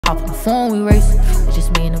Hop on the phone, we racing. It's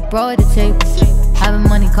just me and the bro at the table, having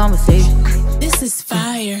money conversation. This is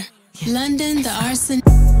fire. London Tha Arsonist.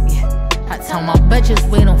 I tell my bitches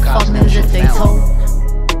we don't fuck niggas if they told.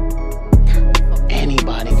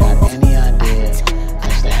 Anybody got any idea?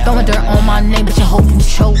 Throwing dirt on my name, but you hope you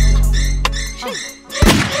choke.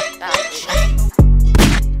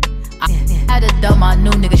 I had to dump my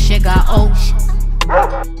new nigga, shit got old.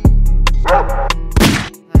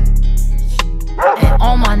 And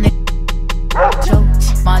all my niggas choke.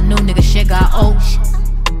 My new nigga, shit got old.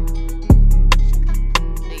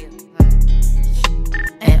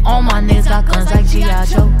 And all my niggas got guns like G.I.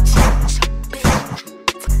 Joe.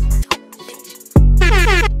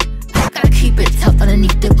 Gotta keep it tough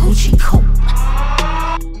underneath the Gucci coat.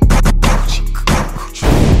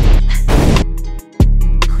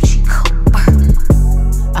 Gucci coat.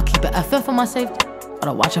 I keep it FN for my safety.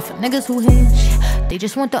 Gotta watch out for niggas who hinge. They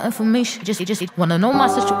just want the information. They just wanna know my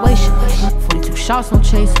situation. 42 shots, no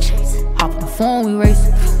chase. Hop on the phone, we race.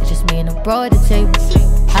 It's just me and the bro at the table,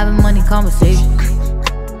 having money conversation.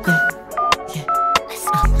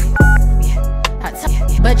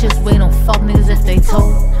 Bitches, we don't fuck niggas if they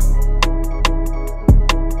told.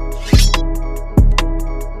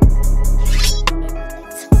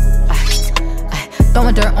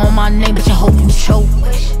 Throwing dirt on my name, but you hope you choke.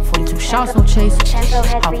 42 shots, no chase.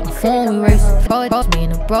 Hop on the phone, we race. Me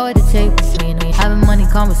and the bro at the table, me and having money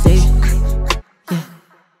conversation.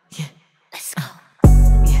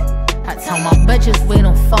 I tell my bitches we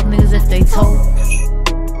don't fuck niggas if they told.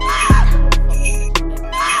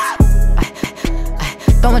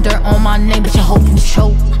 Throwing dirt on my name, but you hope you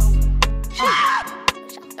choke.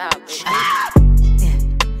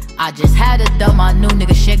 I just had to dump my new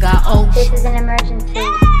nigga, shit got old. This is an emergency.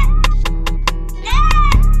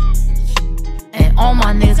 And all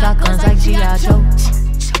my niggas got guns like G.I. Joe.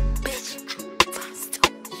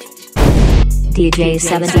 DJ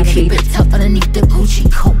 73. Keep it tough underneath the Gucci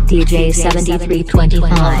coat. DJ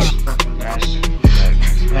 7325.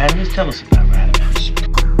 Radimus, tell us about Radimus.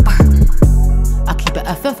 I keep it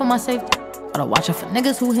FN for my safety. Gotta watch out for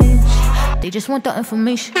niggas who hinge. They just want the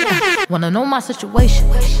information. Wanna know my situation.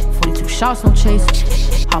 42 shots, no chase.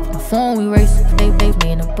 Hop on the phone, we race. They me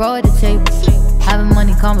and the bro at the table, having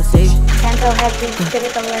money conversation. Tempo heavy,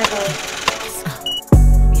 critical level.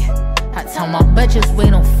 I tell my bitches we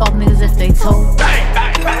don't fuck niggas if they told.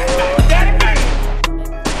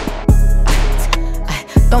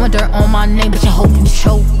 Throwing dirt on my name, but you hope you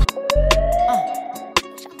choke.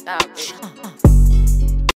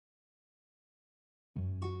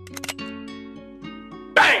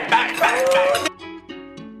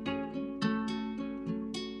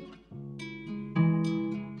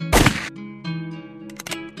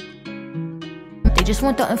 They just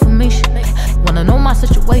want the information. Wanna know my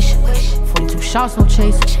situation. 42 shots, no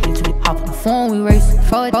chase. Hop on the phone, we race.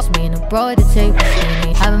 Me and the bro at the table,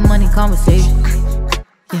 having money conversation.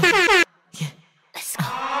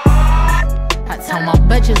 I tell my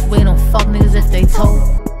bitches we don't fuck niggas if they told.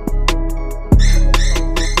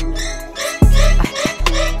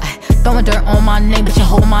 Throwing dirt on my name, but you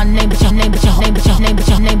hope my name, but your name, but your name, but your name, but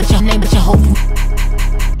your name, but your name, but you hope.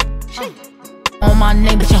 On my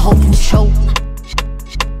name, but you hope you choke.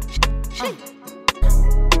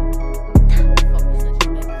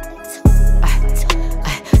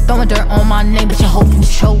 Throwing dirt on my name, but you hope you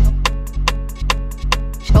choke.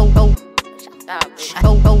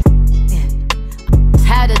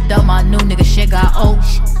 Had to dump my new nigga, shit got old.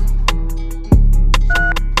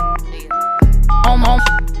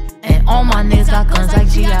 And all my niggas got guns like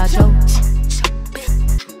G.I. Joe.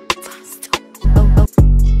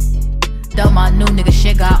 Dump my new nigga,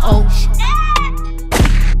 shit got old.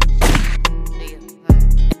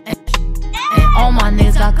 And all my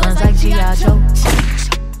niggas got guns like G.I. Joe.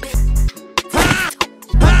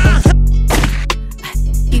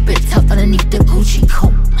 Keep it tough underneath the Gucci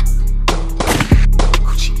coat.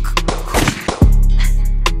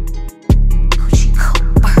 Gucci coat.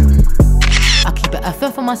 I keep it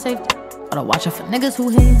FN for my safety. Gotta watch out for niggas who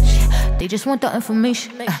hinge. They just want the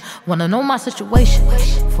information. Wanna know my situation.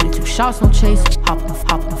 42 shots, no chase. Hop on the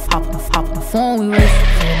phone, we race. Me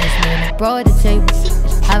and the bro at the table,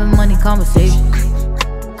 having money conversation.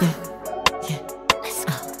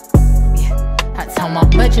 I tell my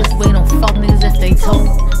bitches we don't fuck niggas if they told.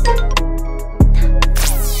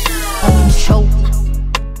 Choke.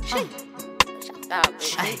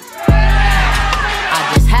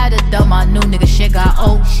 I just had to dump my new nigga, shit got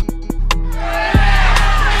old.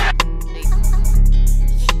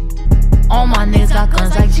 All my niggas got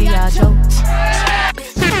guns like G.I. Joe.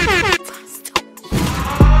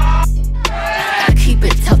 Gotta keep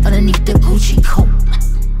it tough underneath the Gucci coat.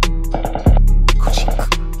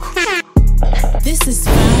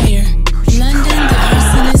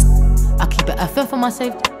 my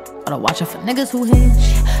safety. Gotta watch out for niggas who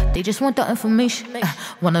hinge. They just want the information.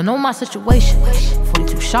 Wanna know my situation.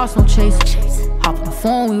 42 shots, no chase. Hop on the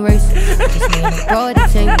phone, we race. Just me and the bro at the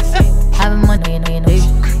table. Having money and baby.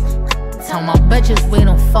 Tell my bitches we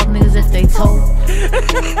don't fuck niggas if they told.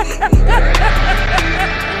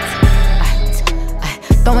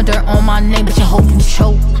 Throwing dirt on my name, but you hope you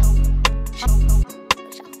choke.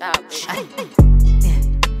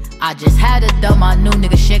 I just had to dump my new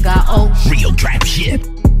nigga shit got old. Real trap shit.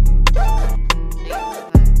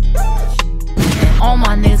 And all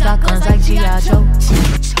my niggas got guns like G.I. Joe.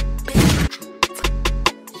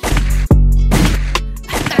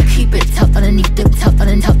 Gotta keep it tough underneath the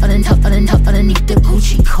underneath the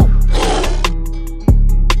Gucci coat.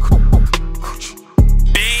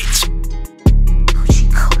 Bitch. Gucci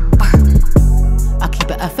coat. I keep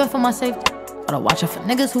it FF for my safety. Gotta watch out for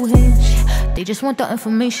niggas who hinge. They just want the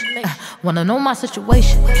information. Wanna know my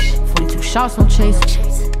situation. 42 shots, no chase.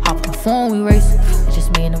 Hop on the phone, we race. It's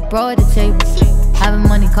just me and the bro at the table. Having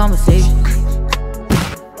money conversation.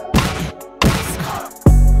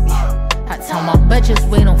 I tell my bitches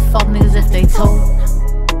we don't fuck niggas if they told.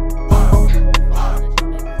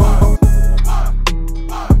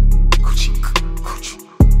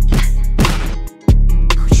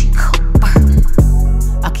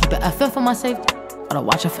 I keep it FF for my safety. Gotta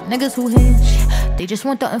watch out for niggas who hinge. They just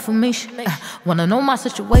want the information. Wanna know my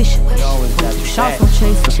situation. 42 shots, no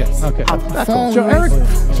chase. Okay. Hop on the That's phone, cool. we So Eric,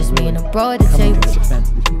 race. It's just me and the bro at the table.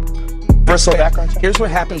 Universal background check? Here's what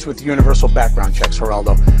happens with universal background checks,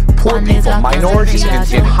 Geraldo. Poor people, minorities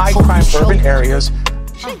in high crime urban areas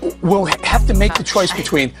will have to make the choice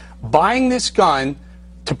between buying this gun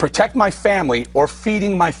to protect my family or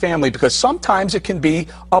feeding my family, because sometimes it can be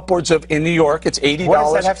upwards of, in New York, it's $80. What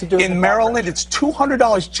does that have to do with in the Maryland, it's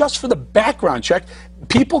 $200 just for the background check.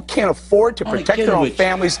 People can't afford to protect their own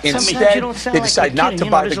families. Instead, they decide not to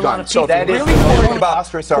buy the gun. So that is really worrying about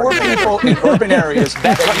poor people in urban areas.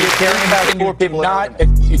 That's what you're caring about. Poor people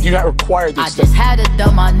you're not required I this just had to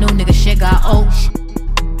dump my new nigga shit got old.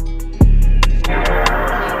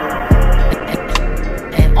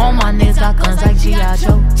 And all my niggas got guns like G.I.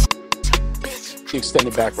 Joe. the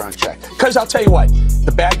extended background check. Because I'll tell you what,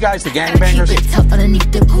 the bad guys, the gangbangers, keep it tough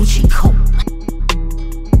underneath the Gucci coat.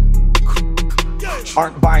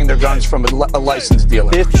 aren't buying their guns from a licensed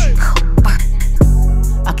dealer.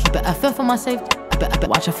 I keep it FF for my safety. I bet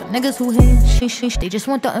watch out for niggas who hinge. They just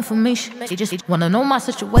want the information. They just wanna know my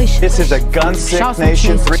situation. This is a gun-sick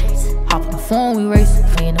nation. Hop on the phone, we race.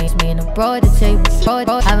 Me and the bro at the table.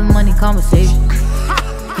 Bro, having money conversation.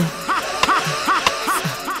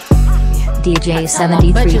 DJ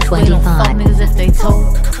Fuck niggas if they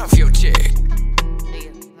told. Cuff your chick.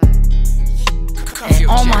 And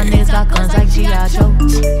all my niggas got guns like G.I. Joe.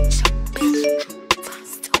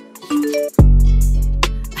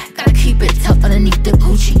 Gotta keep it tough underneath the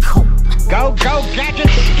Gucci coat. Go, gadget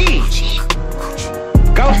ski.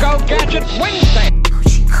 Go, gadget Wednesday.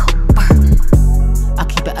 I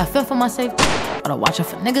keep it FF for my safety. Gotta watch out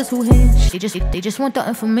for niggas who hinge. They just want the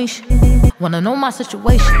information. Wanna know my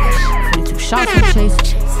situation. 42 shots, no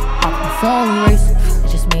chase. Hop on the phone, we race.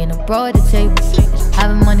 It's just me and the bro at the table.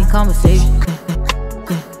 Having money conversation.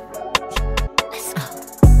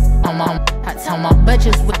 I tell my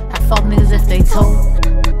bitches I fuck niggas if they told.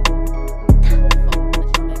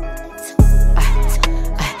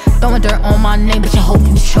 Throwing dirt on my name, but you hope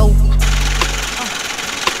you choke.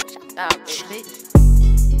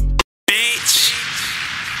 Bitch.